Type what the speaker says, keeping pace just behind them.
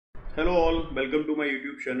Hello all, welcome to my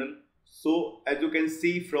YouTube channel. So as you can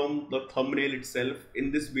see from the thumbnail itself,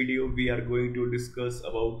 in this video we are going to discuss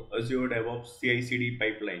about Azure DevOps CICD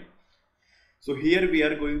pipeline. So here we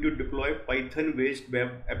are going to deploy Python based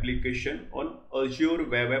web application on Azure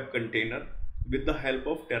Web App Container with the help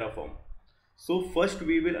of Terraform. So first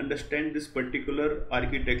we will understand this particular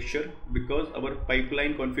architecture because our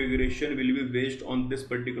pipeline configuration will be based on this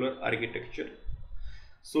particular architecture.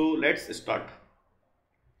 So let's start.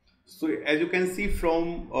 So as you can see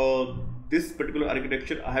from this particular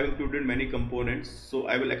architecture, I have included many components. So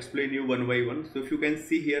I will explain you one by one. So if you can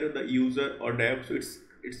see here the user or dev, so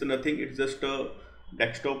it's nothing. It's just a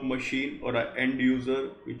desktop machine or an end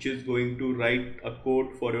user which is going to write a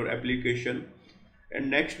code for your application. And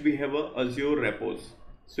next we have a Azure repos.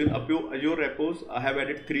 So in Azure repos, I have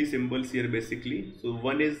added three symbols here basically. So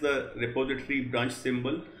one is the repository branch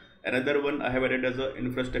symbol. Another one I have added as a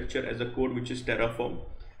infrastructure as a code, which is Terraform,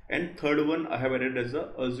 and third one I have added as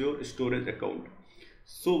a Azure storage account.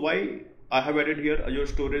 So why I have added here Azure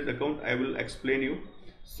storage account, I will explain you.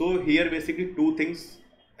 So here basically two things.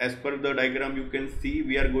 As per the diagram you can see,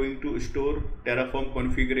 we are going to store Terraform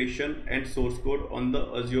configuration and source code on the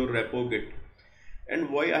Azure repo git.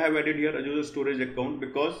 And why I have added here Azure storage account,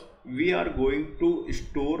 because we are going to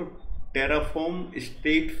store Terraform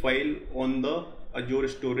state file on the Azure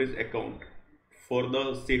storage account for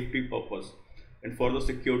the safety purpose and for the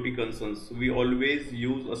security concerns. We always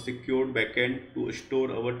use a secured backend to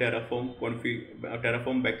store our Terraform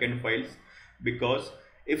backend files, because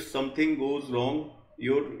if something goes wrong,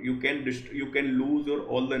 you can lose your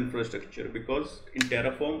all the infrastructure, because in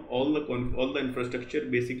Terraform all the infrastructure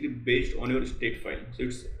basically based on your state file. So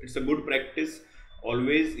it's a good practice,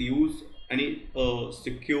 always use any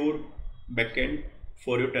secure backend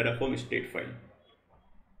for your Terraform state file.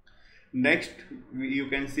 Next, you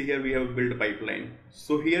can see here we have build pipeline.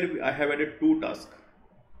 So here I have added two tasks,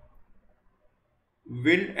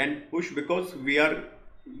 build and push, because we are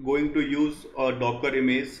going to use a Docker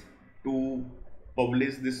image to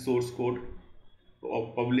publish this source code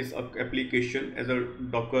or publish a application as a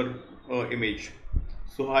Docker image.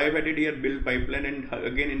 So I have added here build pipeline, and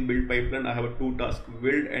again in build pipeline I have two tasks,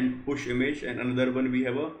 build and push image, and another one we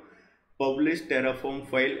have a publish Terraform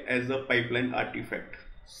file as a pipeline artifact.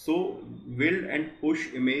 So build and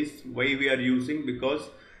push image, why we are using, because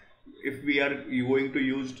if we are going to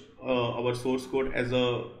use our source code as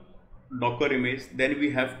a Docker image, then we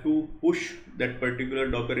have to push that particular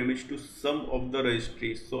Docker image to some of the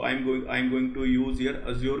registries. So I'm going to use here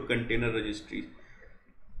Azure Container Registry.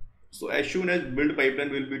 So as soon as build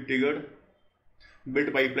pipeline will be triggered,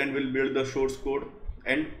 build pipeline will build the source code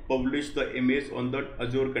and publish the image on the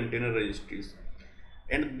Azure Container Registries.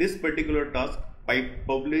 And this particular task,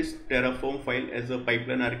 publish Terraform file as a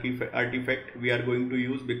pipeline artifact, we are going to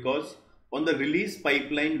use, because on the release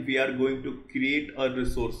pipeline we are going to create a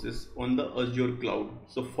resources on the Azure cloud.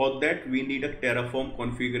 So for that we need a Terraform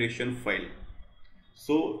configuration file.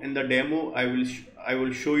 So in the demo I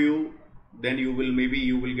will show you, then you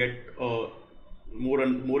will get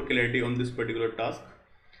more clarity on this particular task.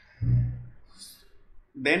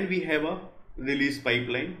 Then we have a release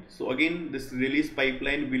pipeline. So again this release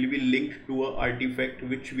pipeline will be linked to a artifact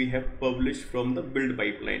which we have published from the build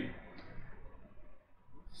pipeline.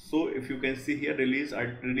 So if you can see here release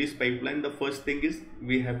pipeline, the first thing is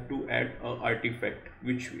we have to add a artifact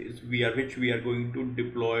which we are going to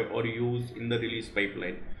deploy or use in the release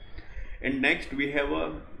pipeline. And next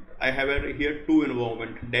I have here two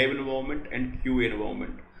environment, dev environment and QA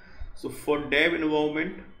environment. So for dev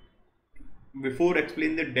environment, before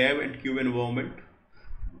explain the dev and QA environment,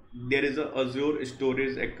 there is a Azure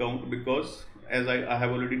storage account, because as I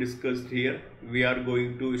have already discussed here, we are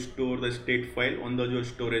going to store the state file on the Azure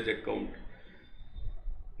storage account.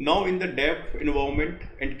 Now in the dev environment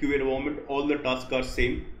and QA environment, all the tasks are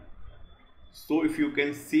same. So if you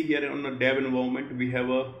can see here on the dev environment, we have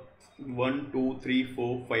a 1, 2, 3,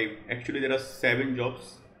 4, 5. Actually there are 7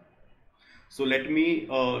 jobs. So let me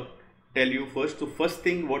tell you first. So first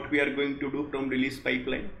thing what we are going to do from release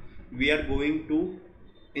pipeline, we are going to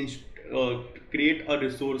create a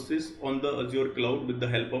resources on the Azure cloud with the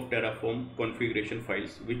help of Terraform configuration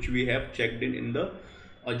files, which we have checked in the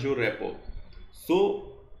Azure repo.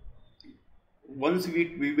 So once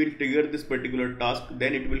we will trigger this particular task,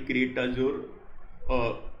 then it will create Azure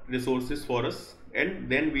resources for us,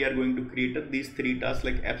 and then we are going to create these three tasks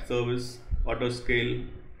like app service, auto scale,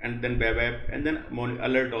 and then web app, and then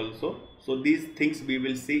alert also. So these things we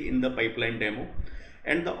will see in the pipeline demo,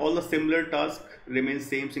 and all the similar tasks remain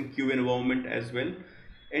same in QA environment as well.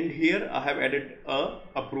 And here I have added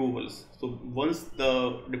approvals. So once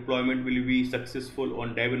the deployment will be successful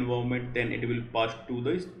on dev environment, then it will pass to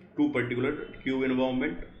the two particular queue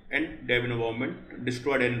environment and dev environment,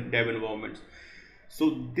 destroyed and dev environments.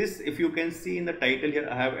 So this, if you can see in the title here,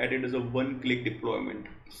 I have added as a one-click deployment.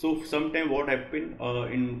 So sometime what happened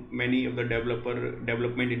in many of the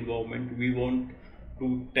development environment, we want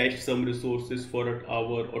to test some resources for an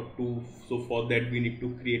hour or two. So for that we need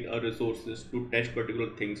to create our resources to test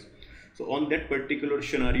particular things. So on that particular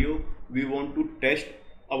scenario, we want to test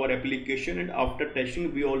our application, and after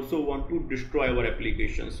testing we also want to destroy our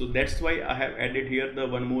application. So that's why I have added here the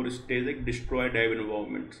one more stage, like destroy dev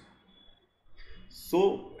environments.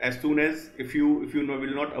 So as soon as if you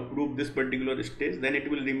will not approve this particular stage, then it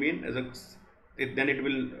will remain as a it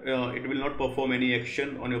will not perform any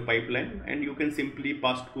action on your pipeline, and you can simply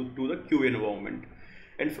pass to the queue environment.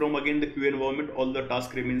 And from again the queue environment, all the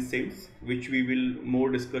tasks remain same, which we will more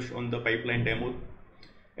discuss on the pipeline demo.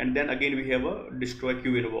 And then again we have a destroy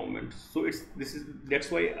queue environment. So that's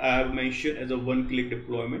why I have mentioned as a one-click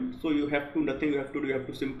deployment. So you have to nothing you have to do, you have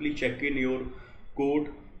to simply check in your code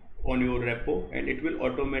on your repo, and it will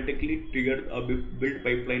automatically trigger a build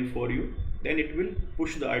pipeline for you. Then it will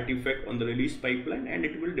push the artifact on the release pipeline, and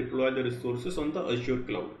it will deploy the resources on the Azure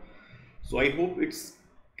cloud. So I hope it's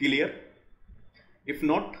clear. If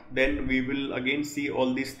not, then we will again see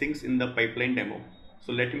all these things in the pipeline demo.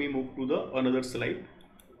 So let me move to the another slide.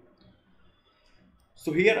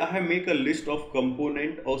 So here I have make a list of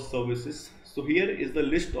component or services. So here is the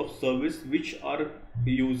list of service which are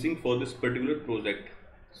using for this particular project.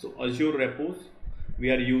 So Azure Repos, we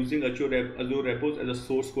are using Azure Repos as a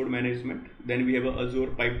source code management. Then we have a Azure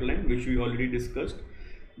pipeline, which we already discussed.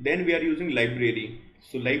 Then we are using library.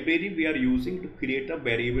 So library we are using to create a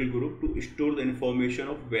variable group to store the information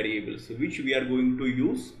of variables, which we are going to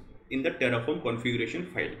use in the Terraform configuration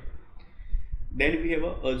file. Then we have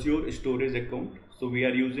a Azure storage account. So we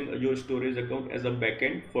are using Azure storage account as a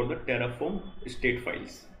backend for the Terraform state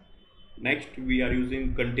files. Next we are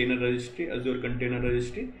using container registry, Azure container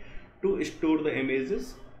registry, to store the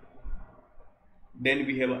images. Then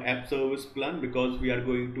we have an app service plan, because we are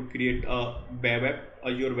going to create a web app,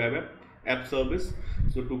 Azure web app service.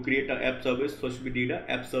 So to create an app service, first we need an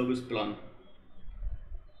app service plan.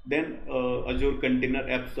 Then Azure container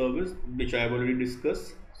app service, which I have already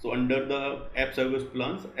discussed. So under the app service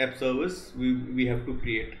plans, app service we have to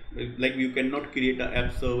create, like you cannot create an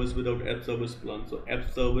app service without app service plan. So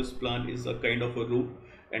app service plan is a kind of a root,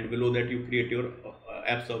 and below that you create your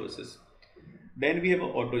app services. Then we have an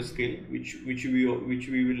auto scale, which we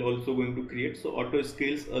will also going to create. So auto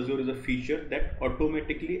scales Azure is a feature that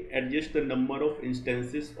automatically adjusts the number of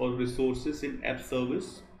instances or resources in app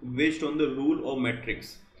service based on the rule or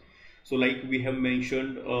metrics. So like we have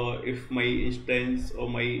mentioned, if my instance or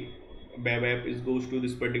my web app goes to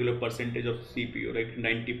this particular percentage of CPU, like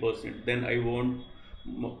 90%, then I want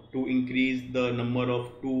to increase the number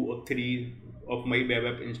of 2 or 3 of my web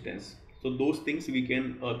app instance. So those things we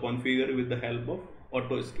can configure with the help of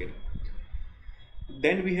auto scale.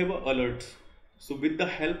 Then we have alerts. So with the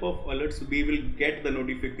help of alerts, we will get the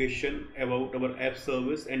notification about our app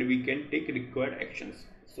service, and we can take required actions.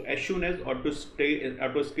 So as soon as auto scale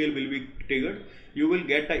will be triggered, you will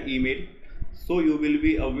get an email. So you will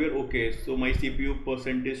be aware, okay, so my CPU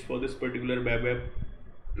percentage for this particular web app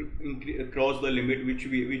cross the limit which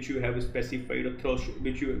you have specified,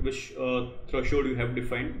 or threshold you have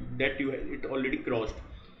defined, that it already crossed.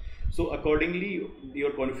 So accordingly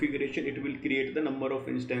your configuration, it will create the number of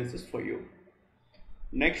instances for you.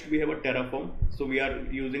 Next we have a Terraform. So we are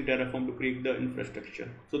using Terraform to create the infrastructure.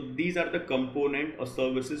 So these are the component or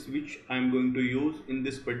services which I am going to use in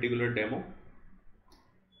this particular demo.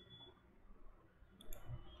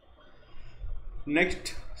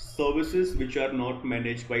 Next, services which are not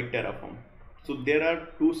managed by Terraform. So there are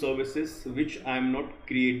two services which I am not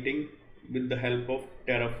creating with the help of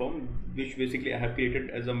Terraform, which basically I have created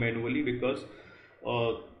as a manually, because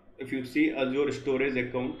if you see Azure storage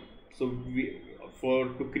account, so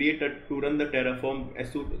to run the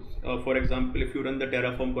Terraform, for example, if you run the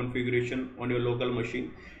Terraform configuration on your local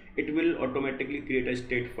machine, it will automatically create a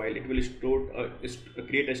state file. It will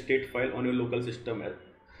create a state file on your local system.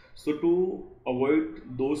 So to avoid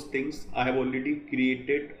those things, I have already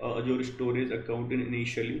created Azure storage account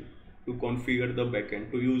initially to configure the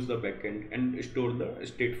backend, to use the backend and store the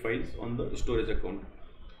state files on the storage account.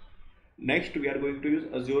 Next, we are going to use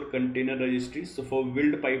Azure container registry. So for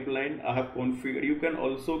build pipeline, I have configured. You can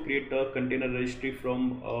also create a container registry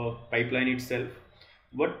from pipeline itself.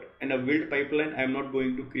 But in a build pipeline, I am not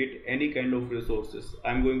going to create any kind of resources.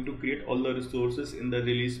 I am going to create all the resources in the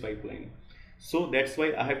release pipeline. So that's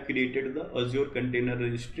why I have created the Azure container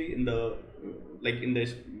registry in the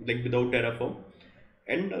without Terraform,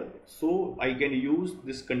 and so I can use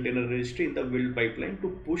this container registry in the build pipeline to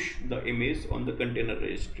push the image on the container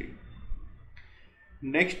registry.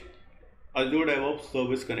 Next, Azure DevOps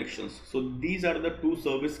service connections. So these are the two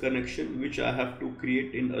service connections which I have to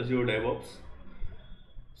create in Azure DevOps.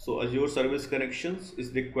 So Azure service connections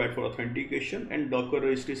is required for authentication, and Docker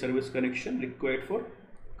registry service connection required for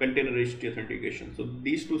container registry authentication. So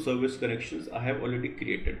these two service connections I have already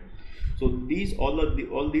created. So these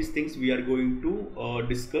all these things we are going to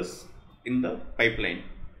discuss in the pipeline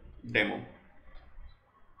demo.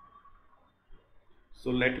 So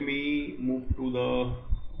let me move to the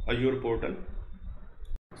Azure portal.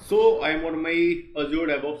 So I am on my Azure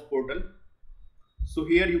DevOps portal. So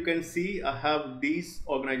here you can see I have these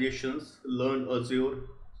organizations, Learn Azure,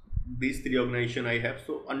 these three organizations I have.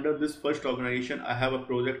 So under this first organization, I have a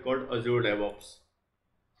project called Azure DevOps.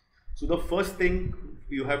 So the first thing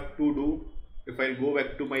you have to do, if I go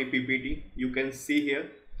back to my PPT, you can see here,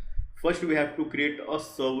 first we have to create a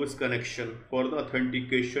service connection for the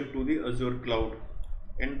authentication to the Azure cloud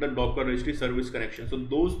and the Docker registry service connection. So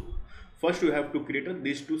those first you have to create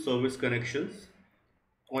these two service connections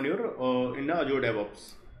on your in the Azure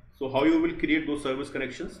DevOps. So how you will create those service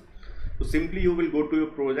connections? So simply you will go to your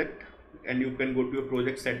project and you can go to your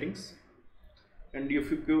project settings, and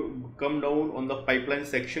if you come down on the pipeline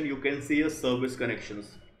section, you can see a service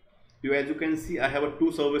connections. As you can see, I have a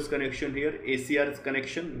two service connection here, ACR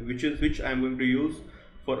connection, which I am going to use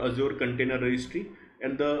for Azure container registry,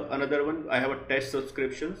 and the another one I have a test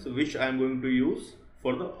subscriptions which I am going to use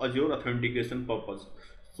for the Azure authentication purpose.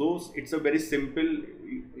 So it's a very simple,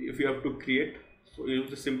 if you have to create, so you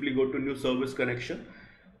just simply go to new service connection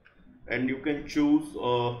and you can choose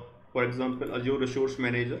for example Azure resource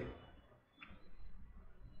manager.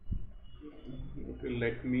 Okay,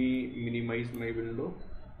 let me minimize my window.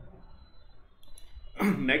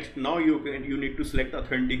 Next, now you need to select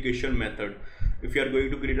authentication method. If you are going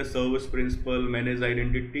to create a service principal, manage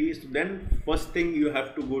identities, then first thing you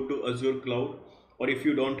have to go to Azure cloud, or if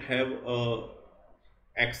you don't have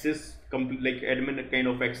access, like admin kind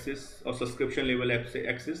of access or subscription level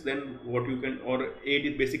access, then what you can, or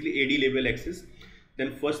AD, basically AD level access,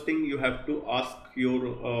 then first thing you have to ask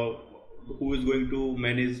your who is going to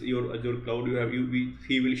manage your Azure cloud.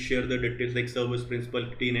 He will share the details like service principal,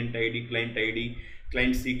 tenant ID,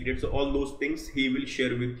 client secret. So all those things he will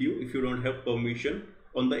share with you if you don't have permission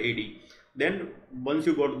on the AD. Then once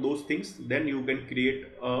you got those things, then you can create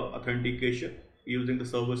authentication using the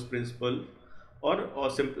service principal, or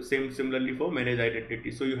similarly for manage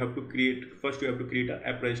identity. So you have to create, first you have to create an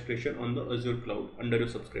app registration on the Azure cloud under your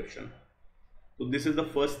subscription. So this is the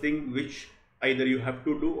first thing which either you have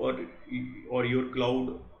to do, or your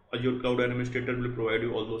Azure cloud administrator will provide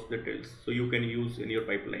you all those details so you can use in your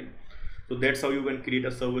pipeline. So that's how you can create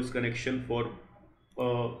a service connection for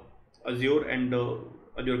Azure and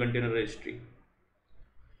Azure container registry.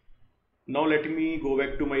 Now let me go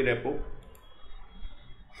back to my repo.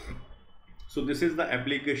 So this is the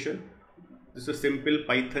application. This is a simple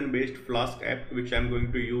Python based Flask app which I'm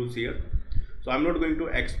going to use here. So I'm not going to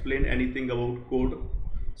explain anything about code.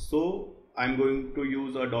 So I'm going to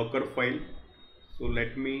use a Docker file. So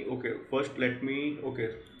let me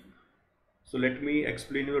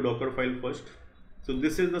explain you the Docker file first. So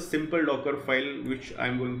this is the simple Docker file which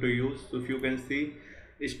I'm going to use. So if you can see,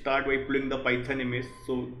 start by pulling the Python image.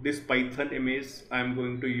 So this Python image I'm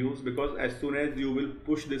going to use because as soon as you will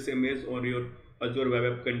push this image on your Azure web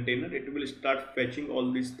app container, it will start fetching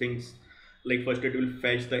all these things. Like first it will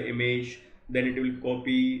fetch the image, then it will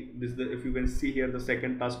copy this. If you can see here, the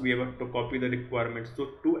second task we have to copy the requirements. So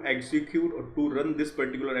to execute or to run this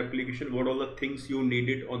particular application, what all the things you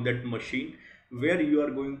needed on that machine where you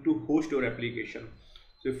are going to host your application.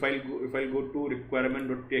 So if I go to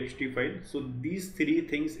requirement.txt file, so these three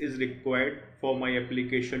things is required for my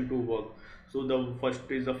application to work. So the first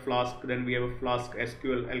is a Flask, then we have a Flask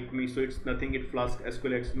SQL Alchemy. So it's nothing, it Flask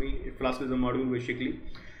SQL Alchemy. Flask is a module basically,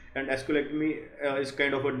 and SQL Alchemy is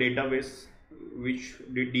kind of a database which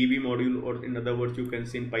the DB module, or in other words you can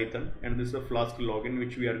see in Python, and this is a Flask login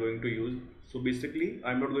which we are going to use. So basically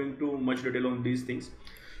I'm not going to much detail on these things.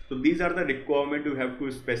 So these are the requirement you have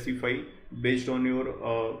to specify based on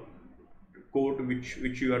your code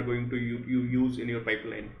which you are going to use in your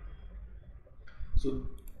pipeline. So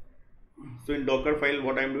in Docker file,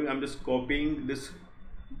 what I'm doing, I'm just copying this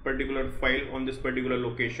particular file on this particular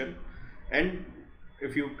location, and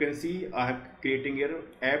if you can see, I have creating here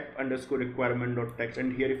app underscore requirement.txt,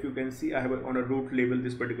 and here if you can see, I have on a root label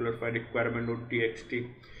this particular file requirement.txt.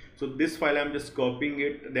 So this file I'm just copying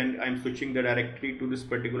it, then I'm switching the directory to this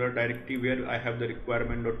particular directory where I have the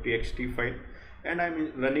requirement.txt file, and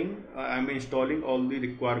I'm installing all the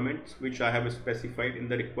requirements which I have specified in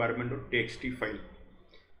the requirement.txt file.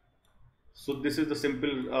 So this is the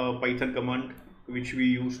simple Python command which we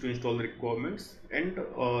use to install the requirements, and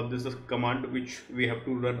this is a command which we have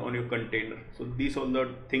to run on your container. So these are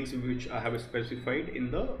the things which I have specified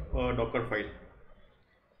in the Docker file.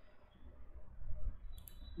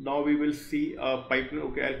 Now we will see a pipeline.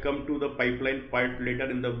 Okay, I'll come to the pipeline part later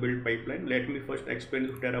in the build pipeline. Let me first explain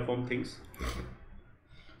the Terraform things.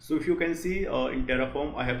 So if you can see in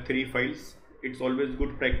Terraform, I have 3 files. It's always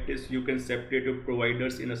good practice. You can separate your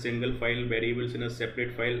providers in a single file, variables in a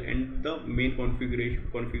separate file, and the main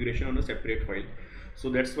configuration on a separate file. So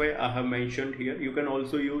that's why I have mentioned here. You can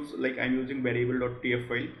also use, like I'm using variable.tf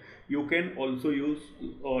file. You can also use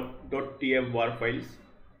 .tf var files.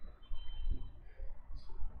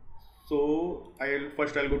 So I'll go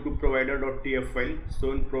to provider.tf file.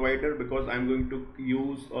 So in provider, because I'm going to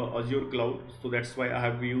use Azure cloud, so that's why I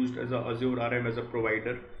have used as a Azure RM as a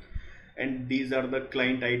provider. And these are the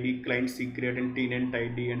client ID, client secret, and tenant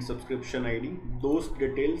ID and subscription ID. Those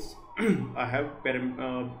details I have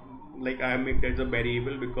I have made as a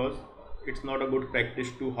variable, because it's not a good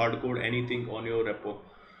practice to hard code anything on your repo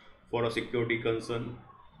for a security concern.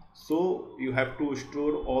 So you have to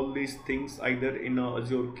store all these things either in a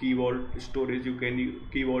Azure Key Vault storage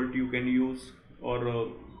Key Vault you can use, or a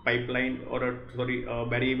pipeline, or a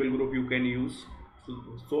variable group you can use.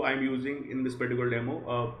 So I'm using in this particular demo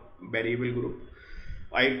a variable group.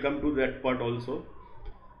 I'll come to that part also.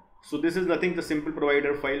 So this is nothing, the simple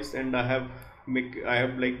provider files, and I have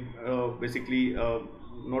basically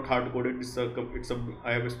not hard coded.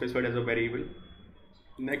 I have specified as a variable.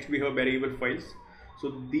 Next we have variable files.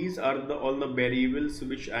 So these are all the variables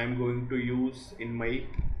which I am going to use in my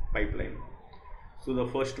pipeline. So the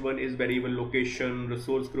first one is variable location,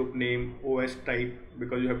 resource group name, OS type,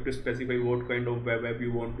 because you have to specify what kind of web app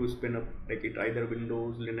you want to spin up, like it either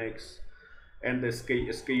Windows, Linux, and the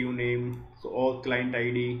SKU name. So all client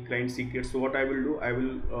ID, client secret. So what I will do, I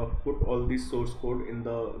will put all this source code in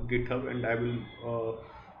the GitHub, and I will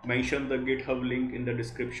mention the GitHub link in the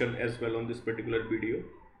description as well on this particular video.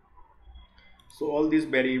 So all these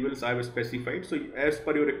variables I have specified. So as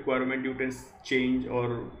per your requirement, you can change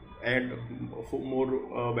or add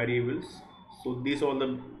more variables. So these are all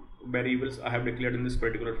the variables I have declared in this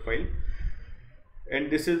particular file,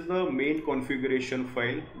 and this is the main configuration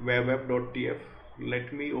file, webapp.tf.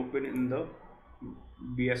 Let me open in the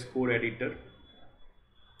VS Code editor.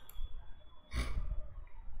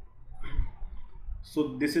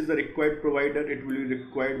 So this is the required provider. It will be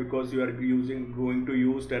required because you are going to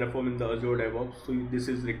use Terraform in the Azure DevOps. So this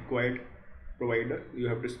is required provider. You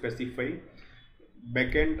have to specify.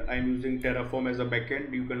 Backend, I'm using Terraform as a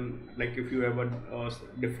backend. You can, like if you have a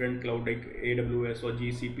different cloud like AWS or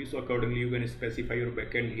GCP, so accordingly you can specify your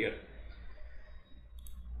backend here.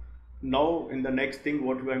 Now in the next thing,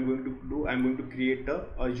 what I'm going to do, I'm going to create a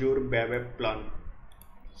Azure web plan.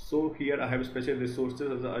 So here I have special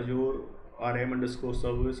resources as Azure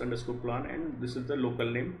RM_service_plan, and this is the local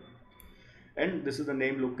name, and this is the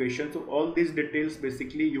name, location. So all these details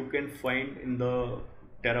basically you can find in the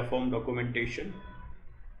Terraform documentation.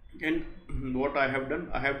 And what I have done,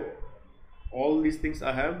 I have all these things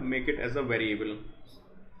I have make it as a variable.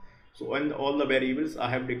 So and all the variables I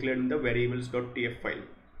have declared in the variables.tf file.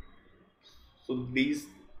 So these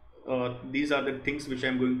are the things which I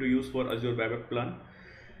am going to use for Azure web app plan.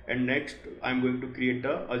 And next I'm going to create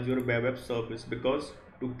a Azure web app service, because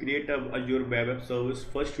to create a Azure web app service,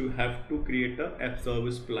 first you have to create a app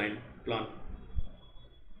service plan.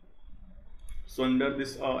 So under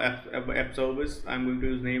this app service, I'm going to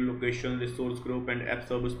use name, location, resource group, and app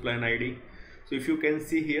service plan ID. So if you can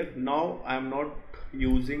see here, now I'm not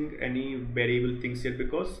using any variable things here,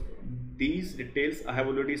 because these details I have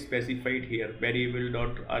already specified here,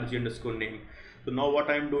 variable.rg_name. So now what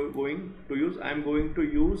I'm going to use, I'm going to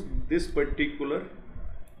use this particular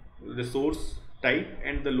resource type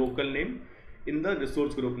and the local name in the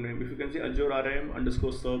resource group name. If you can see, Azure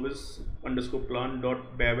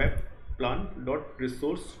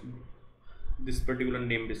RM_service_plan.webapp_plan.resource, this particular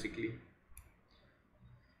name basically.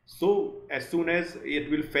 So as soon as it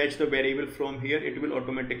will fetch the variable from here, it will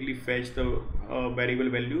automatically fetch the variable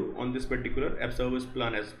value on this particular app service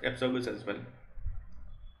as well.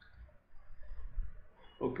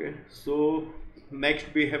 Okay, so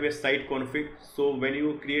next we have a site config. So when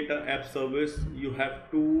you create an app service, you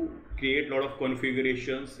have to create a lot of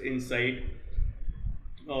configurations inside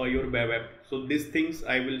your web app. So these things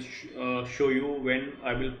I will show you when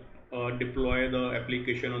I will deploy the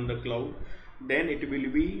application on the cloud, then it will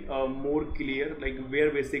be more clear, like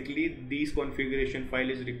where basically these configuration file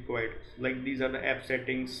is required. Like these are the app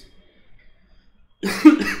settings.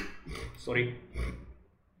 Sorry.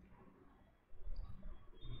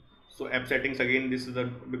 So app settings, again, this is the,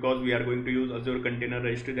 because we are going to use Azure Container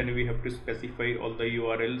Registry, then we have to specify all the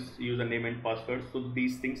URLs, username and password. So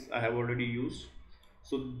these things I have already used.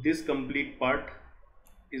 So this complete part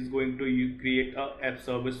is going to create a app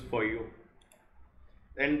service for you.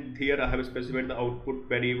 And here I have specified the output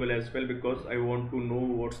variable as well, because I want to know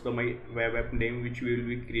what's the my web app name which we will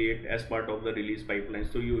be create as part of the release pipeline.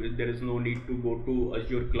 So there is no need to go to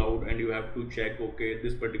Azure cloud and you have to check, okay,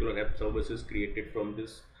 this particular app service is created from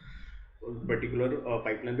this particular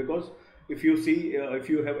pipeline. Because if you see, if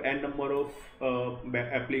you have n number of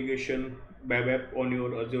application web app on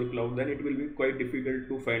your Azure cloud, then it will be quite difficult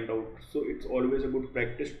to find out. So it's always a good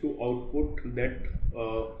practice to output that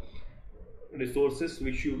resources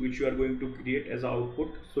which you are going to create as output,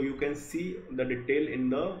 so you can see the detail in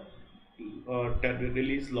the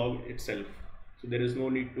release log itself. So there is no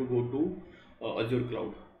need to go to Azure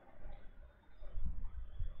cloud.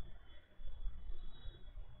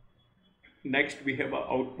 Next we have a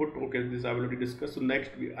output. Okay, this I already discussed. So next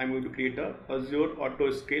I'm going to create a Azure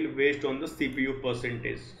auto scale based on the CPU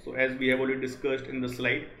percentage. So as we have already discussed in the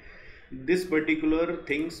slide, this particular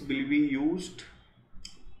things will be used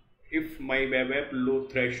if my web app low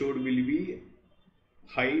threshold will be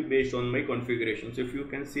high based on my configuration. So if you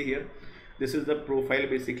can see here, this is the profile.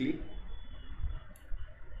 Basically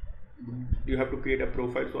you have to create a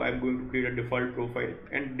profile. So I'm going to create a default profile,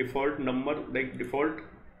 and default number, like default,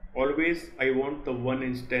 always I want the one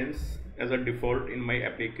instance as a default in my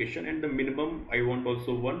application, and the minimum I want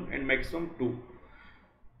also one and maximum 2.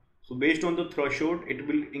 So based on the threshold, it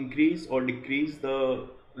will increase or decrease the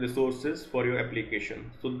resources for your application.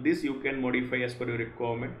 So this you can modify as per your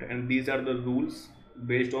requirement, and these are the rules.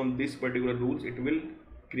 Based on this particular rules, it will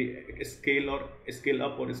scale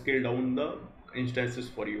up or scale down the instances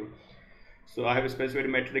for you. So I have specified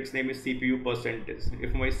matrix name is CPU percentage.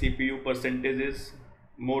 If my CPU percentage is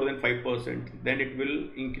more than 5%, then it will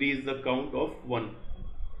increase the count of 1,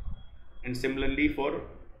 and similarly for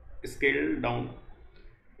scale down,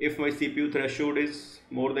 if my CPU threshold is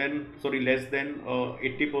less than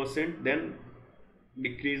 80%, then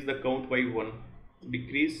decrease the count by 1,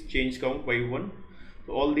 change count by 1.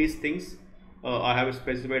 So all these things I have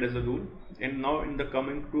specified as a rule. And now in the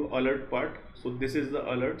coming to alert part, so this is the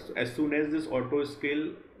alert. So as soon as this auto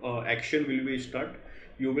scale action will be start,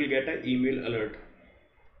 you will get an email alert.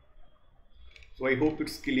 So I hope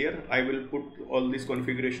it's clear. I will put all these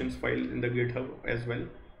configurations file in the GitHub as well,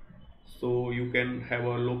 so you can have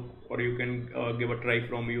a look, or you can give a try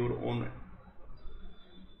from your own.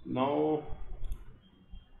 Now,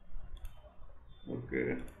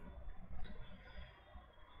 okay,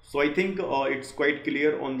 so I think it's quite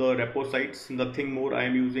clear on the repo sites. Nothing more I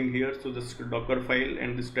am using here. So this Docker file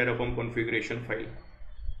and this Terraform configuration file,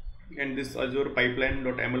 and this Azure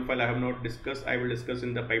pipeline.ml file I have not discussed. I will discuss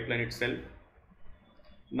in the pipeline itself.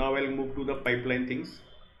 Now I'll move to the pipeline things.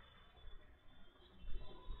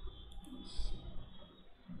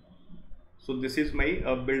 So this is my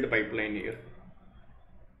build pipeline here.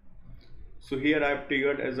 So here I have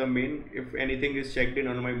triggered as a main. If anything is checked in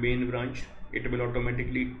on my main branch, it will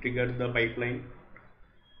automatically trigger the pipeline.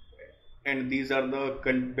 And these are the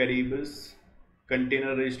variables: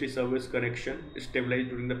 container registry service connection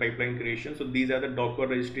stabilized during the pipeline creation. So these are the Docker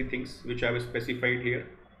registry things which I have specified here.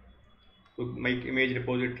 So my image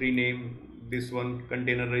repository name, this one,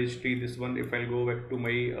 container registry, this one. If I'll go back to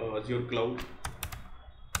my Azure cloud,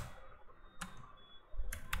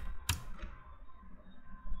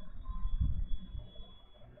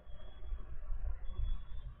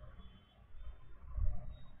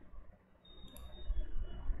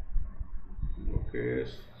 okay,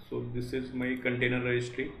 so this is my container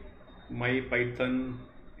registry, my Python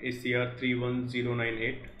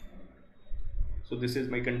ACR31098. So this is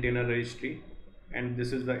my container registry, and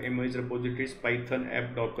this is the image repositories Python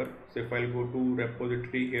app Docker. So if I'll go to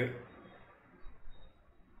repository here,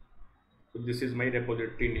 so this is my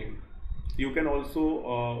repository name. You can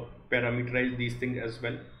also parameterize these things as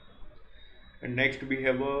well. And next we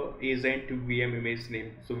have a agent VM image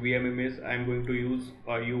name. So VM image I am going to use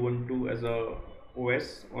U12 as a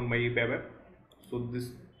OS on my web app. So this,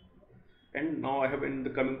 and now I have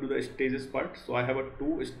coming to the stages part. So I have a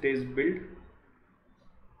 2-stage build,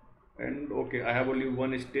 and okay, I have only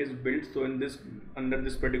 1 stage build. So in this, under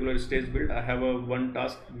this particular stage build, I have a 1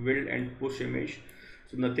 task build and push image.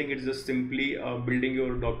 So nothing, it's just simply building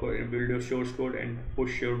your Docker, build your source code and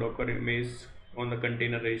push your Docker image on the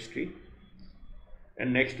container registry.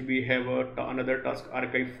 And next we have another task,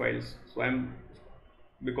 archive files. So I'm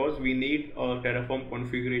because we need a Terraform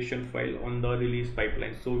configuration file on the release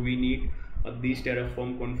pipeline, so we need these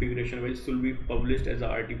Terraform configuration files will be published as an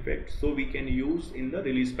artifact so we can use in the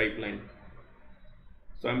release pipeline.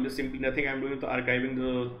 So I'm just simply nothing I'm doing, the archiving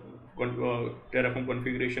the Terraform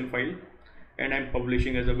configuration file and I'm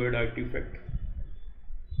publishing as a word artifact.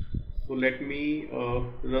 So let me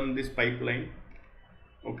run this pipeline.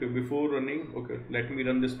 Okay, before running, okay, let me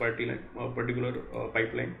run this particular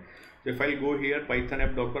pipeline. So if I go here, Python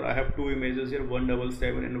app docker, I have two images here,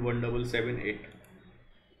 177 and 1778.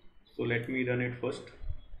 So let me run it first.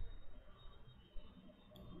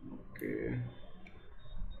 Okay.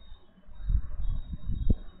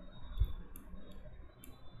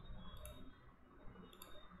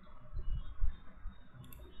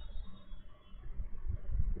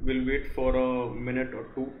 We'll wait for a minute or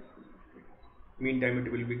two. Meantime,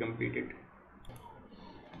 it will be completed.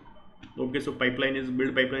 Okay, so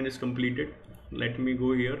build pipeline is completed. Let me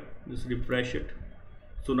go here, just refresh it.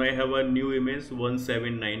 So now I have a new image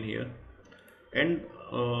 179 here, and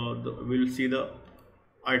we'll see the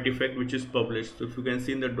artifact which is published. So if you can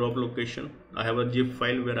see in the drop location, I have a zip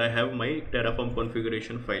file where I have my Terraform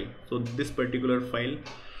configuration file. So this particular file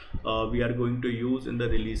we are going to use in the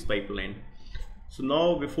release pipeline. So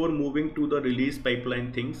now before moving to the release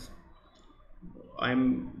pipeline things,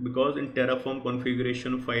 because in Terraform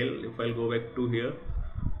configuration file, if I'll go back to here,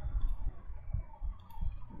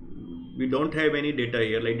 we don't have any data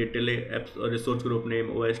here like detail apps, resource group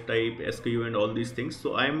name, OS type, SKU and all these things.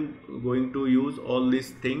 So I'm going to use all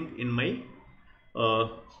these things in my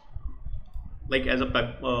like as a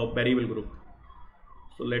variable group.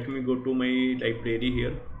 So let me go to my library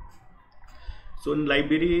here. So in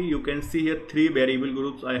library you can see here three variable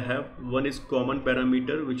groups I have. One is common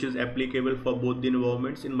parameter which is applicable for both the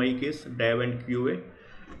environments, in my case dev and QA.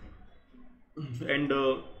 And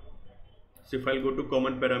so if I'll go to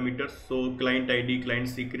common parameters, so client ID, client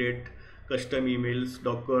secret, custom emails,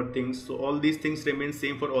 docker things, so all these things remain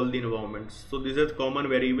same for all the environments. So these are common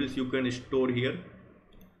variables you can store here.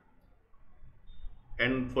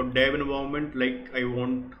 And for dev environment, like I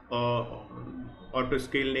want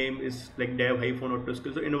autoscale name is like dev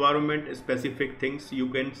 -autoscale. So environment specific things you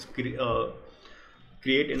can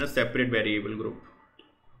create in a separate variable group.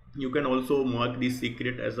 You can also mark these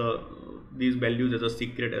values as a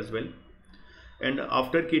secret as well. And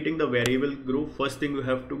after creating the variable group, first thing you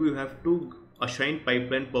have to assign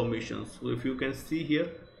pipeline permissions. So if you can see here,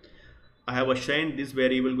 I have assigned this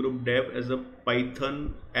variable group dev as a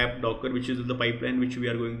Python app docker, which is the pipeline which we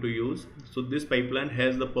are going to use. So this pipeline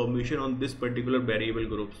has the permission on this particular variable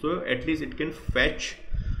group, so at least it can fetch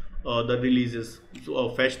the releases, so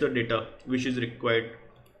fetch the data which is required.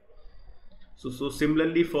 So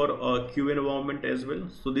similarly for QA environment as well.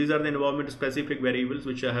 So these are the environment specific variables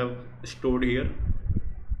which I have stored here.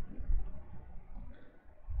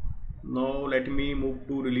 Now let me move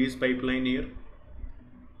to release pipeline here.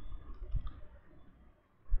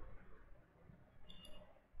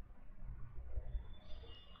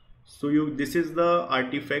 So this is the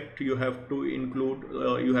artifact you have to include,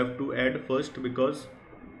 you have to add first, because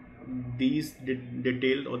these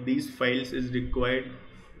detailed or these files is required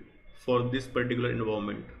for this particular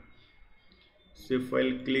environment. So if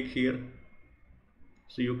I'll click here,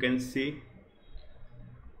 so you can see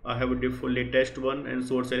I have a default latest one and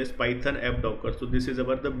source file is Python app docker. So this is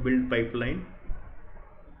about the build pipeline.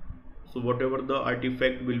 So whatever the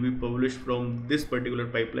artifact will be published from this particular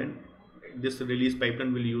pipeline, this release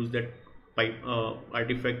pipeline will use that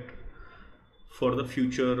artifact for the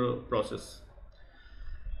future process.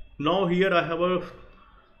 Now here I have a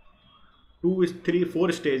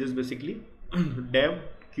 4 stages basically: dev,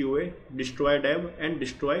 QA, destroy dev and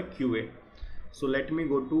destroy QA. So let me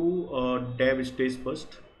go to dev stage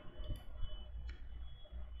first.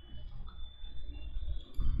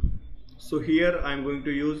 So here I am going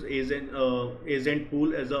to use agent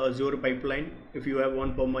pool as a Azure pipeline. If you have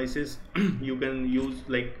on premises, you can use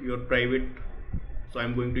like your private. So I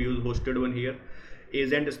am going to use hosted one here.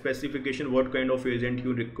 Agent specification, what kind of agent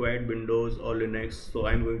you required, Windows or Linux. So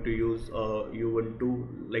I am going to use Ubuntu,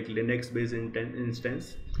 like Linux based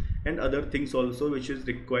instance, and other things also which is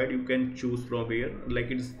required you can choose from here.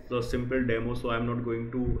 Like it's a simple demo, so I am not going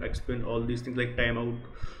to explain all these things like timeout,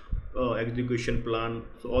 execution plan.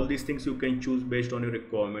 So all these things you can choose based on your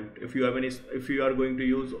requirement. If you are going to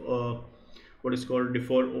use what is called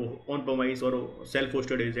default on-premise or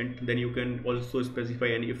self-hosted agent, then you can also specify,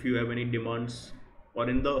 and if you have any demands, or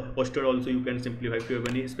in the hosted also you can simplify if you have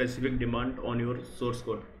any specific demand on your source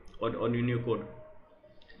code or on your code.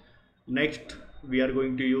 Next we are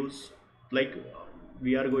going to use, like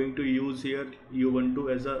we are going to use here Ubuntu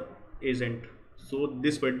as a agent. So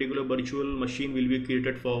this particular virtual machine will be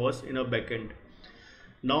created for us in a backend.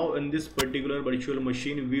 Now in this particular virtual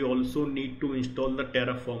machine we also need to install the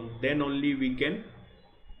Terraform, then only we can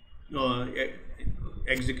uh, e-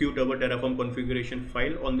 execute our Terraform configuration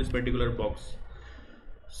file on this particular box.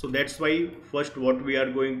 So that's why first what we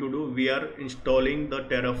are going to do, we are installing the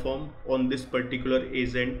Terraform on this particular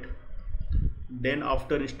agent. Then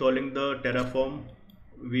after installing the Terraform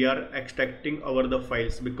we are extracting our the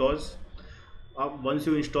files, because once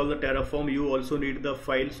you install the Terraform you also need the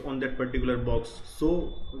files on that particular box,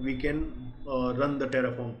 so we can run the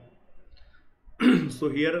Terraform. So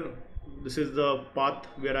here this is the path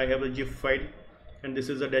where I have a zip file, and this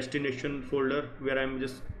is a destination folder where I'm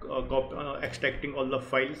just extracting all the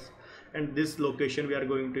files, and this location we are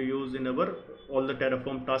going to use in our all the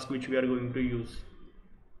Terraform tasks which we are going to use.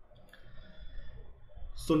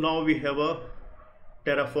 So now we have a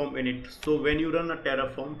Terraform in it. So when you run a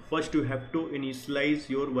Terraform, first you have to initialize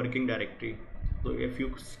your working directory. So if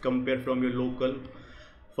you compare from your local,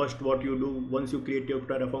 first what you do, once you create your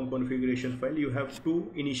Terraform configuration file, you have to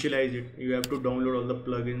initialize it. You have to download all the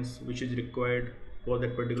plugins which is required for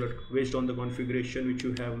that particular, based on the configuration which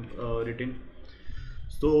you have written.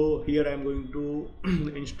 So here I am going to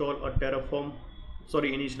install a Terraform,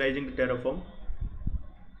 sorry, initializing the Terraform,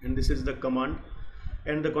 and this is the command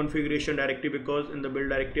and the configuration directory, because in the build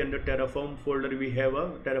directory under Terraform folder we have a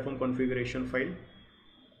Terraform configuration file,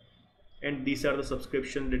 and these are the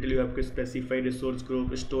subscription detail. You have to specify resource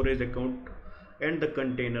group, storage account, and the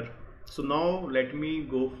container. So now let me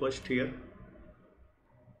go first here.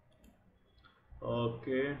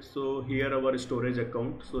 Okay, so here our storage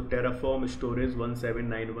account, so Terraform storage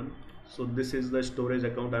 1791. So this is the storage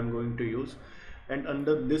account I'm going to use, and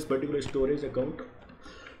under this particular storage account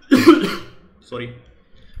sorry,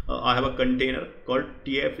 I have a container called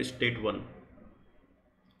tf state 1.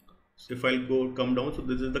 So if I'll go come down, so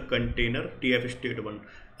this is the container tf state 1.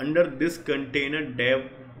 Under this container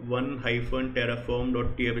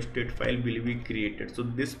dev1-terraform.tf state file will be created. So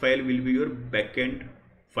this file will be your backend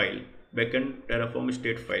file, backend Terraform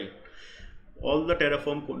state file. All the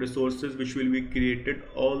Terraform resources which will be created,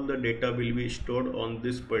 all the data will be stored on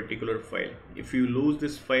this particular file. If you lose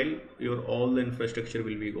this file, your all the infrastructure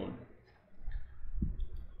will be gone.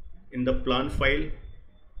 In the plan file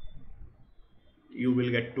you will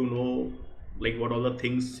get to know like what all the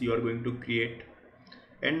things you are going to create.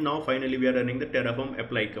 And now finally we are running the Terraform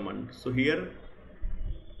apply command. So here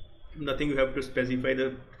nothing, you have to specify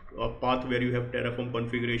the path where you have Terraform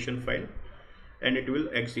configuration file, and it will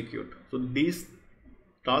execute. So these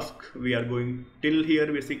task we are going till here,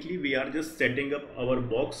 basically we are just setting up our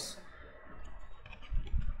box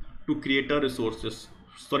to create our resources,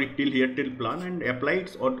 sorry, till here, till plan, and apply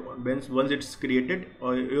it, or once it's created,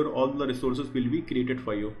 your all the resources will be created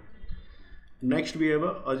for you. Next we have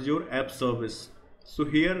a Azure app service. So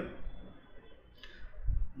here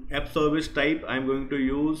app service type I'm going to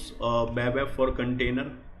use web app for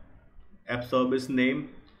container, app service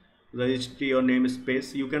name, registry or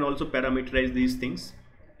namespace. You can also parameterize these things,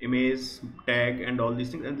 image, tag, and all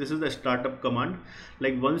these things. And this is the startup command.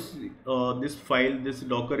 Like once this file, this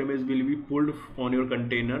Docker image will be pulled on your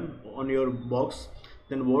container, on your box,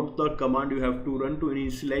 then what the command you have to run to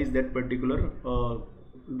initialize that particular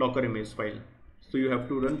Docker image file. So you have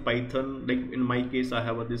to run Python, like in my case I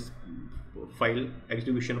have this file,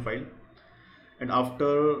 execution file, and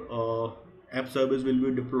after app service will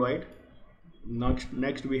be deployed.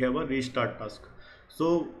 Next we have a restart task.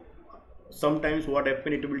 So sometimes what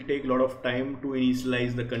happen, it will take a lot of time to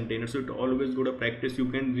initialize the container, so it always good a practice you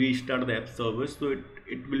can restart the app service, so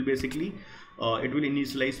it will basically it will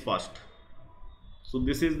initialize fast. So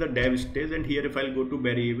this is the dev stage, and here if I'll go to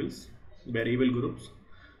variables, variable groups,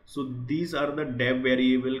 so these are the dev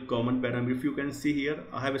variable common parameter. If you can see here,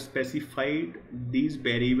 I have specified these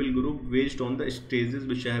variable group based on the stages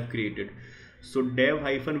which I have created. So dev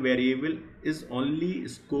hyphen variable is only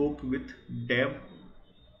scoped with dev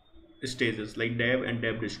stages like dev and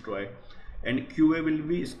dev destroy, and QA will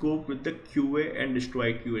be scoped with the QA and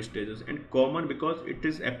destroy QA stages, and common because it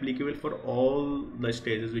is applicable for all the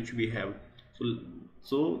stages which we have.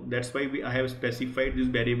 So that's why I have specified this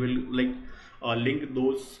variable, like link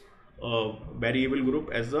those variable group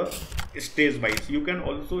as a stage wise. You can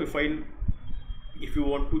also, if you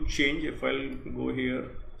want to change, if I'll go here,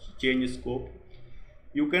 change scope,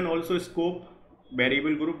 you can also scope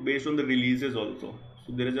variable group based on the releases also.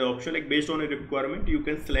 So there is an option like based on a requirement you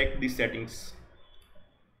can select these settings.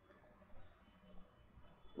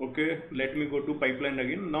 Okay, let me go to pipeline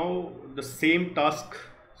again. Now the same task,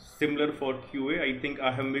 similar for QA. I think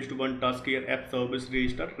I have missed one task here, app service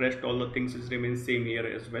register. Rest all the things is remain same here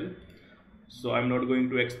as well. So I'm not going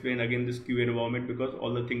to explain again this QA environment because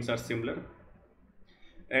all the things are similar.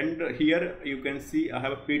 And here you can see I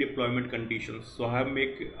have a pre-deployment conditions. So I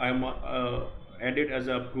am added as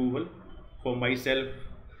a approval for myself.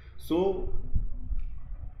 So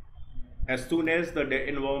as soon as the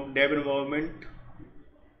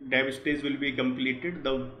dev stage will be completed,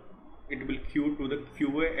 it will queue to the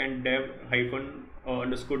QA and dev hyphen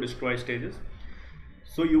underscore destroy stages.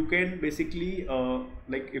 So you can basically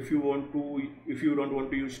like if you don't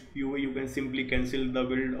want to use QA, you can simply cancel the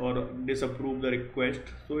build or disapprove the request,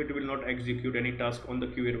 so it will not execute any task on the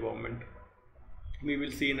QA environment. We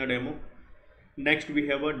will see in a demo. Next we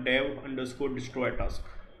have a dev underscore destroy task.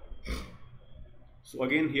 So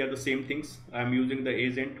again here the same things. I am using the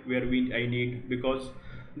agent where I need, because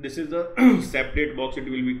this is a separate box it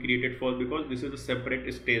will be created for, because this is a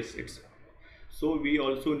separate stage. So we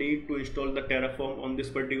also need to install the Terraform on this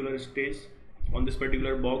particular stage, on this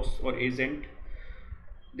particular box or agent.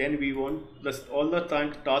 Then we want all the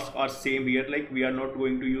tasks are same here, like we are not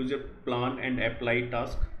going to use a plan and apply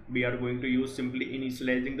task. We are going to use simply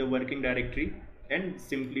initializing the working directory, and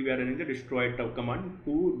simply we are running the destroy command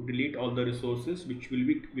to delete all the resources which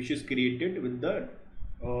is created with the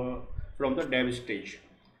from the dev stage.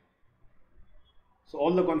 So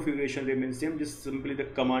all the configuration remains same, just simply the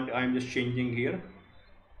command I am just changing here.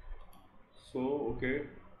 So okay,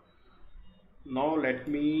 now let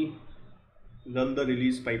me run the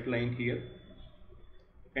release pipeline here.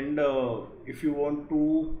 And if you want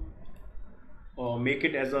to make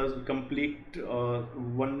it as a complete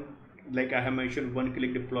one, like I have mentioned, one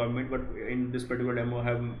click deployment, but in this particular demo I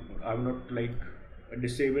have not like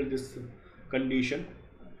disabled this condition.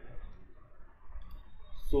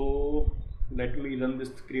 So let me run this,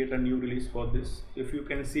 create a new release for this. If you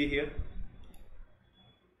can see here,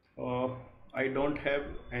 I don't have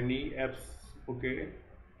any apps. Okay,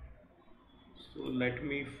 so let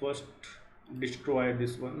me first destroy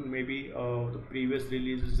this one. Maybe the previous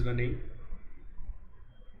release is running.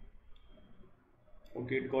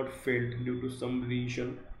 Okay, it got failed due to some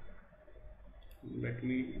reason. Let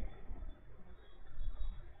me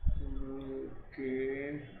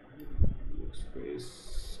okay,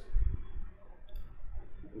 space.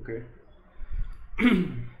 Okay.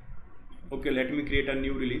 Okay, let me create a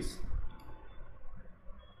new release.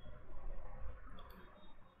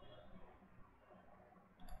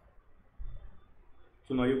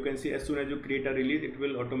 So now you can see, as soon as you create a release, it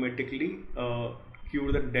will automatically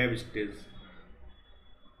queue the dev stage.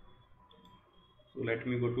 So let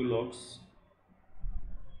me go to logs.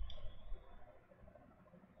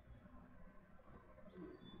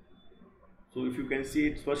 So if you can see,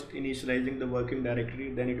 it's first initializing the working directory,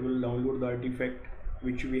 then it will download the artifact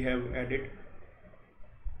which we have added.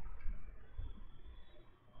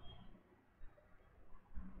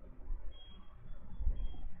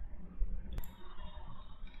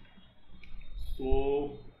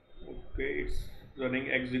 So okay, it's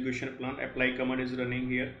running execution plan, apply command is running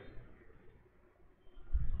here.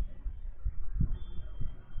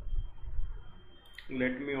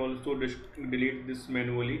 Let me also delete this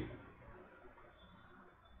manually.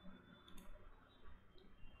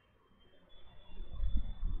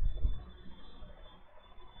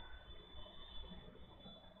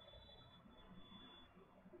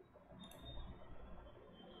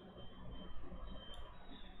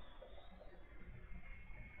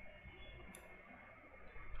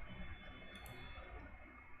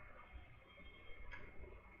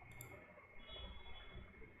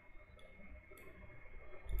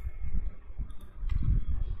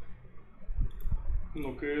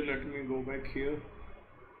 Okay, let me go back here.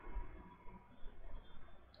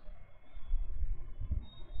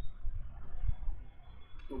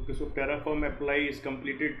 Okay, so Terraform apply is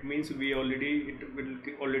completed, means it will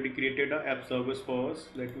already created a app service for us.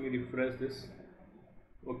 Let me refresh this.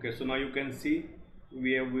 Okay, so now you can see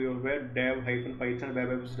we have where dev hyphen python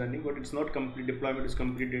web app is running, but it's not complete. Deployment is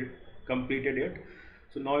completed yet.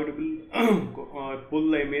 So now it will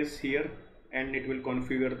pull the image here and it will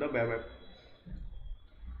configure the web app.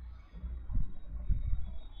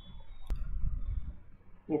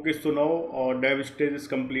 Okay, so now dev stage is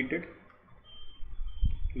completed.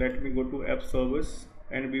 Let me go to app service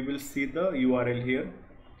and we will see the URL here.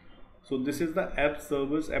 So this is the app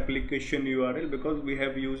service application URL, because we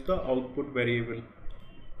have used the output variable.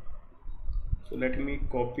 So let me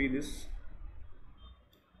copy this.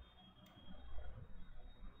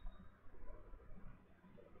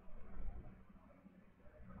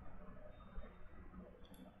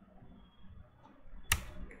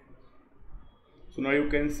 So now you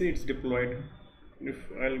can see it's deployed.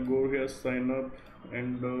 If I'll go here, sign up,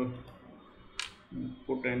 and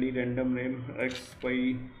put any random name,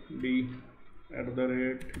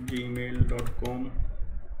 xyd@gmail.com,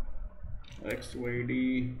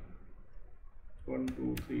 xyd 1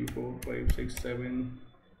 2 3 4 5 6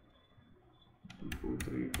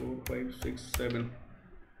 7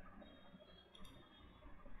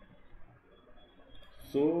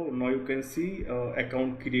 So now you can see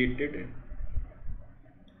account created.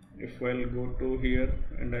 If I'll go to here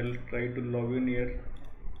and I'll try to log in here,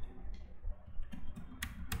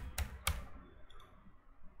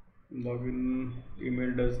 login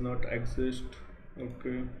email does not exist.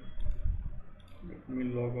 Okay, let me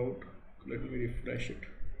log out, let me refresh it.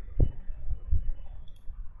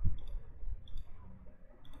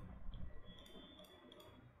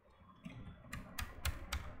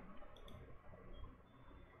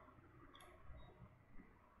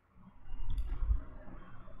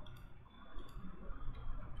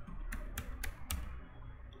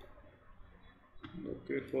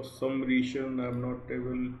 Okay, for some reason I'm not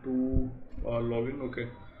able to log in. Okay,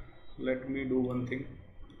 let me do one thing,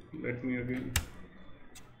 let me again.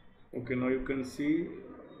 Okay, now you can see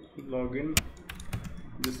login.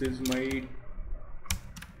 This is my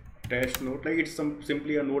dash note, like it's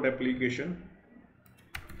simply a node application,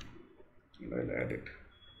 and I'll add it.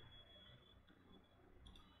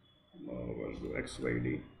 Now I'll go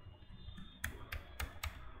xyd.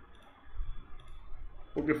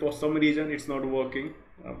 Okay, for some reason it's not working.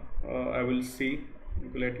 I will see.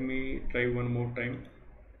 Let me try one more time.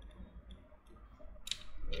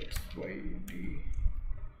 xyd.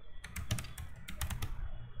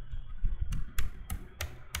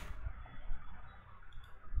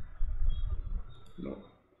 No.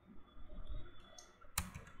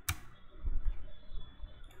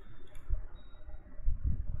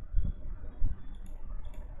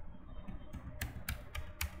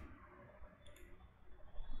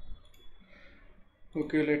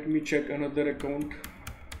 Okay, let me check another account.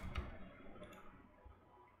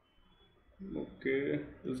 Okay,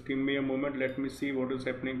 just give me a moment, let me see what is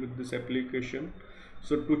happening with this application.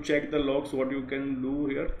 So to check the logs, what you can do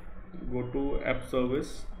here, go to app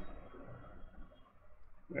service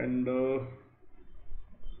and go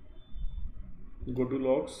to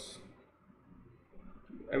logs.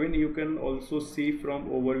 I mean, you can also see from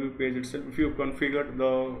overview page itself. If you configured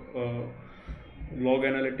the log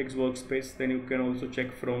analytics workspace, then you can also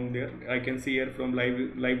check from there. I can see here from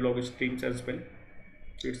live log streams as well.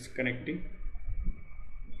 It's connecting.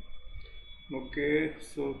 Okay,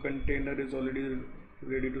 so container is already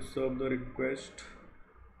ready to serve the request.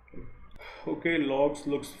 Okay, logs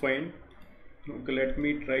looks fine. Okay, let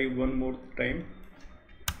me try one more time.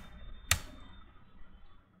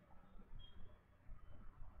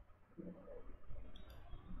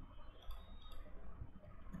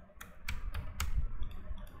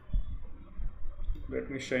 Let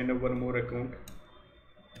me sign up one more account.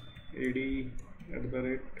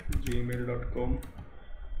 ad@gmail.com,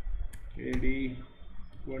 ad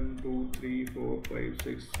 1 2 3 4 5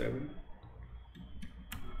 6 7.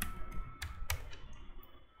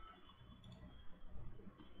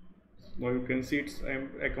 Now you can see it's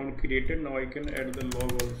account created. Now I can add the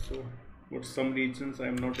log also. For some reasons I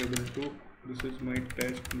am not able to. This is my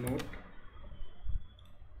test note.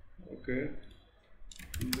 Okay,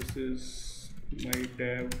 this is my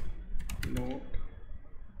dev note.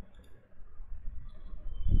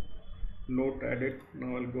 Note added.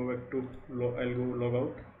 Now I'll go back to I'll go log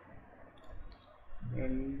out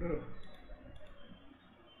and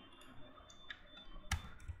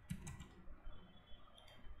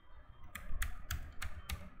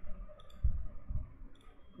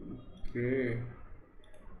okay.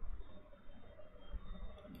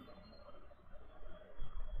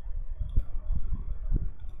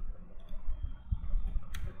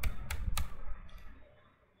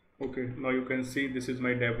 Okay, now you can see this is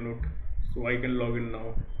my dev note, so I can log in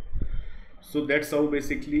now. So that's how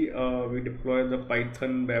basically we deploy the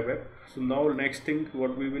Python web app. So now next thing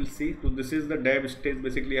what we will see, so this is the dev stage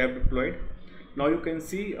basically I have deployed. Now you can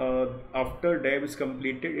see after dev is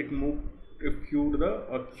completed, it queued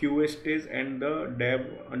the QA stage and the dev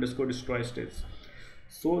underscore destroy stage.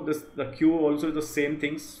 So the queue also is the same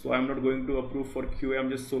things. So I'm not going to approve for QA. I'm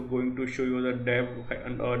just going to show you the dev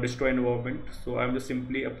and destroy environment. So I'm just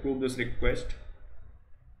simply approve this request.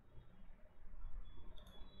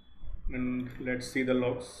 And let's see the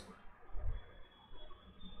logs.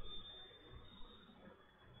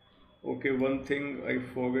 Okay, one thing I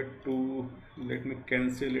forget to, let me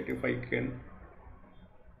cancel it if I can.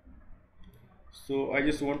 So I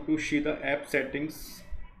just want to see the app settings.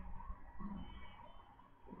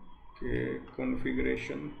 Okay,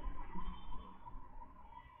 configuration,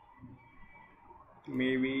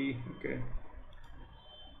 maybe. Okay,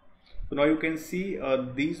 so now you can see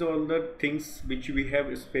these are all the things which we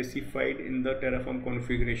have specified in the Terraform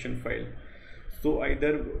configuration file. So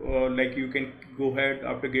either like you can go ahead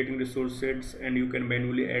after getting resources and you can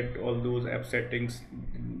manually add all those app settings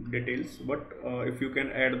details, but if you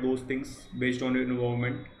can add those things based on your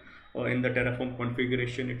environment in the Terraform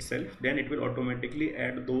configuration itself, then it will automatically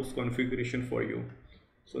add those configuration for you.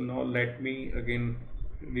 So now let me again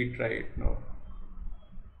retry it now.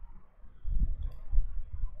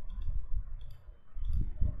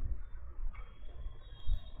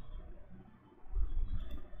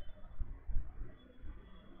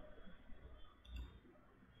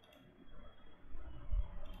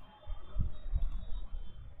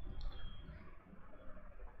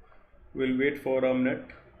 We'll wait for a minute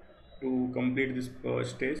to complete this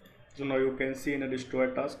stage. So now you can see in a destroy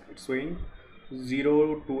task it's showing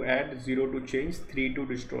 0 to add, 0 to change, 3 to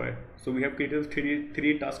destroy. So we have created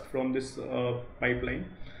three tasks from this pipeline.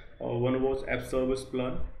 One was app service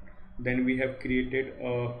plan, then we have created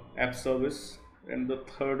app service, and the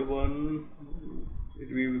third one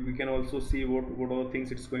we can also see what all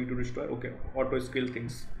things it's going to destroy. Okay, auto scale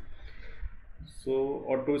things. So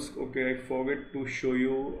okay, I forget to show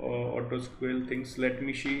you auto scale things. Let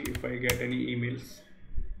me see if I get any emails.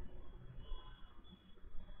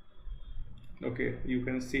 Okay, you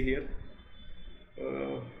can see here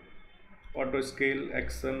uh, auto scale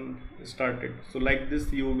action started. So like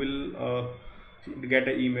this you will get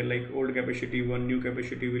an email like old capacity 1, new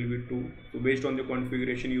capacity will be 2. So based on the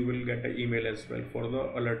configuration you will get an email as well for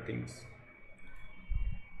the alert things.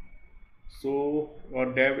 So our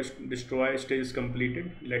dev destroy stage is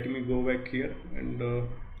completed. Let me go back here and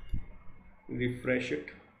refresh it.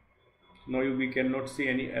 Now we cannot see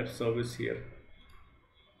any app service here.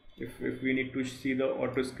 If we need to see the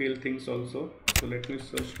auto scale things also, so let me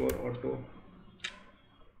search for auto.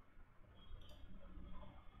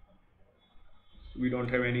 We don't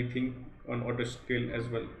have anything on auto scale as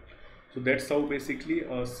well. So that's how basically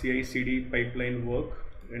a CI/CD pipeline work.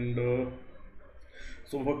 And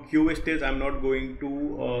so for QA stage I'm not going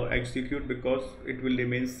to execute because it will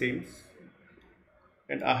remain same,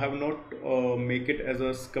 and I have not make it as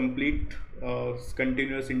a complete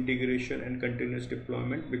continuous integration and continuous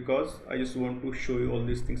deployment because I just want to show you all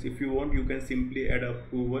these things. If you want, you can simply add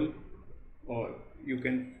approval, or you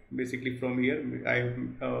can basically from here I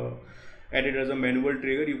have added as a manual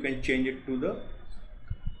trigger. You can change it to the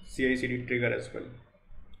CI/CD trigger as well.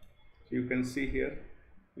 So you can see here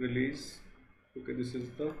release. Okay, this is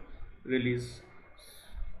the release.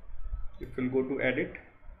 If we'll go to edit,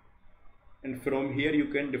 and from here you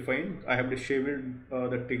can define, I have disabled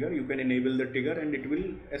the trigger. You can enable the trigger and it will,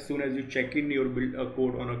 as soon as you check in your build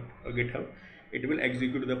code on a GitHub, it will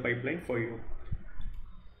execute the pipeline for you.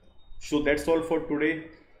 So that's all for today.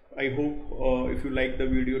 I hope if you like the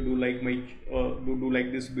video, do like my do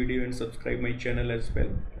like this video and subscribe my channel as well.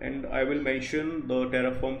 And I will mention the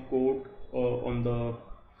Terraform code on the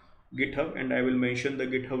GitHub, and I will mention the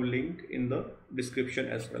GitHub link in the description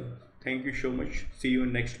as well. Thank you so much. See you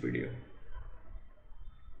in next video.